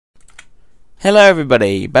Hello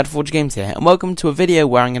everybody, Battleforge Games here, and welcome to a video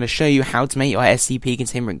where I'm going to show you how to make your SCP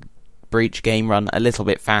containment breach game run a little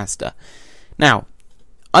bit faster. Now,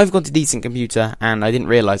 I've got a decent computer, and I didn't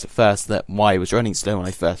realise at first that why it was running slow when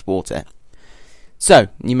I first bought it. So,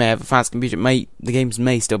 you may have a fast computer, the games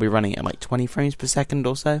may still be running at like 20 frames per second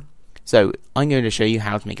or so. So, I'm going to show you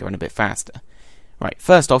how to make it run a bit faster. Right,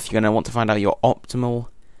 first off, you're going to want to find out your optimal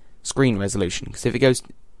screen resolution, because if it goes,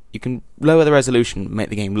 you can lower the resolution and make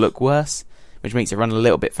the game look worse, which makes it run a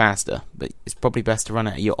little bit faster, but it's probably best to run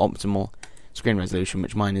it at your optimal screen resolution,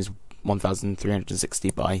 which mine is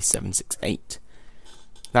 1360 by 768.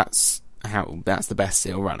 That's the best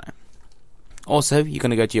it'll run at. Also, you're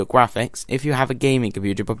going to go to your graphics. If you have a gaming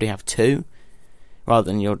computer, you probably have two, rather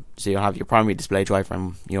than you'll have your primary display driver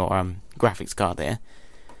and your graphics card here.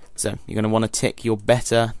 So you're going to want to tick your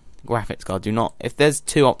better graphics card. If there's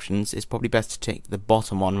two options, it's probably best to tick the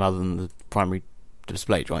bottom one rather than the primary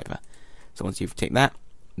display driver. So once you've ticked that,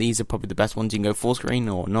 these are probably the best ones. You can go full screen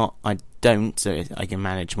or not. I don't, so I can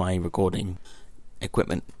manage my recording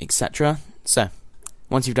equipment, etc. So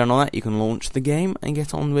once you've done all that, you can launch the game and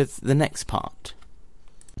get on with the next part.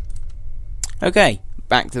 Okay,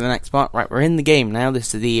 back to the next part. Right, we're in the game now.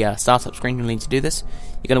 This is the startup screen. You'll need to do this.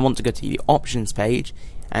 You're going to want to go to the options page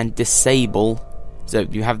and disable. So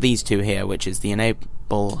you have these two here, which is the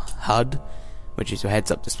enable HUD, which is your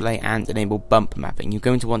heads-up display, and enable bump mapping. You're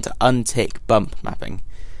going to want to untick bump mapping.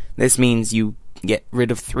 This means you get rid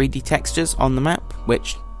of 3D textures on the map,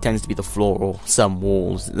 which tends to be the floor or some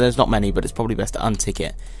walls. There's not many, but it's probably best to untick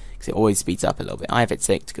it, because it always speeds up a little bit. I have it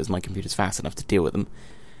ticked because my computer's fast enough to deal with them.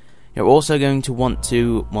 You're also going to want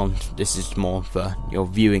to, well, this is more for your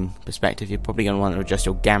viewing perspective, you're probably going to want to adjust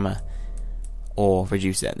your gamma or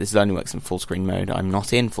reduce it. This only works in full screen mode. I'm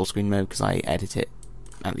not in full screen mode because I edit it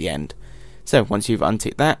at the end. So once you've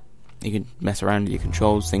unticked that, you can mess around with your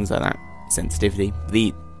controls, things like that, sensitivity.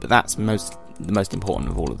 But that's the most important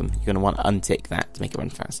of all of them. You're going to want to untick that to make it run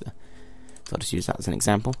faster. So I'll just use that as an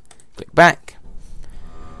example. Click back,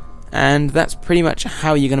 and that's pretty much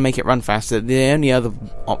how you're going to make it run faster. The only other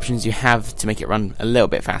options you have to make it run a little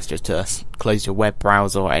bit faster is to close your web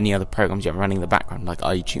browser or any other programs you're running in the background, like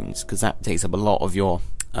iTunes, because that takes up a lot of your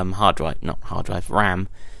RAM.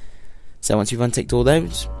 So once you've unticked all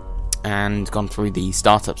those and gone through the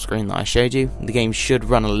startup screen that I showed you, the game should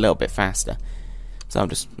run a little bit faster. So I'll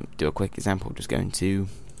just do a quick example, just going to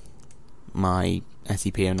my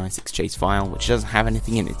SCP-096 chase file, which doesn't have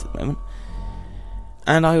anything in it at the moment,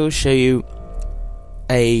 and I will show you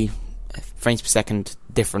a frames per second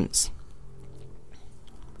difference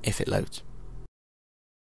if it loads.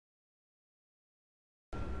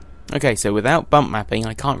 Okay, so without bump mapping,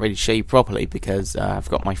 I can't really show you properly because I've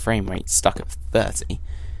got my frame rate stuck at 30.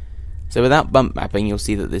 So without bump mapping, you'll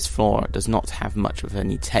see that this floor does not have much of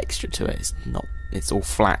any texture to it. It's all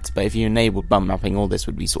flat. But if you enabled bump mapping, all this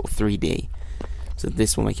would be sort of 3D. So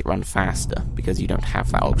this will make it run faster because you don't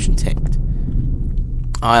have that option ticked.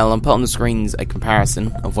 I'll put on the screens a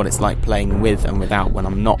comparison of what it's like playing with and without when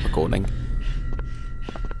I'm not recording.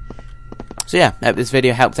 So yeah, I hope this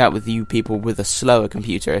video helped out with you people with a slower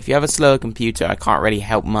computer. If you have a slower computer, I can't really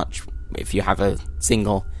help much if you have a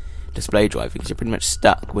single display drive, because you're pretty much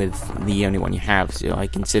stuck with the only one you have. So I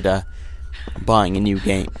consider buying a new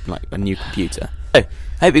computer. So,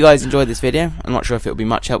 I hope you guys enjoyed this video. I'm not sure if it'll be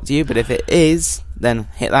much help to you, but if it is, then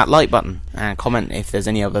hit that like button and comment if there's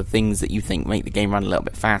any other things that you think make the game run a little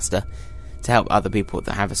bit faster to help other people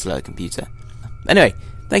that have a slower computer. Anyway,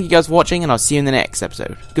 thank you guys for watching, and I'll see you in the next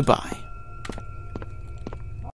episode. Goodbye.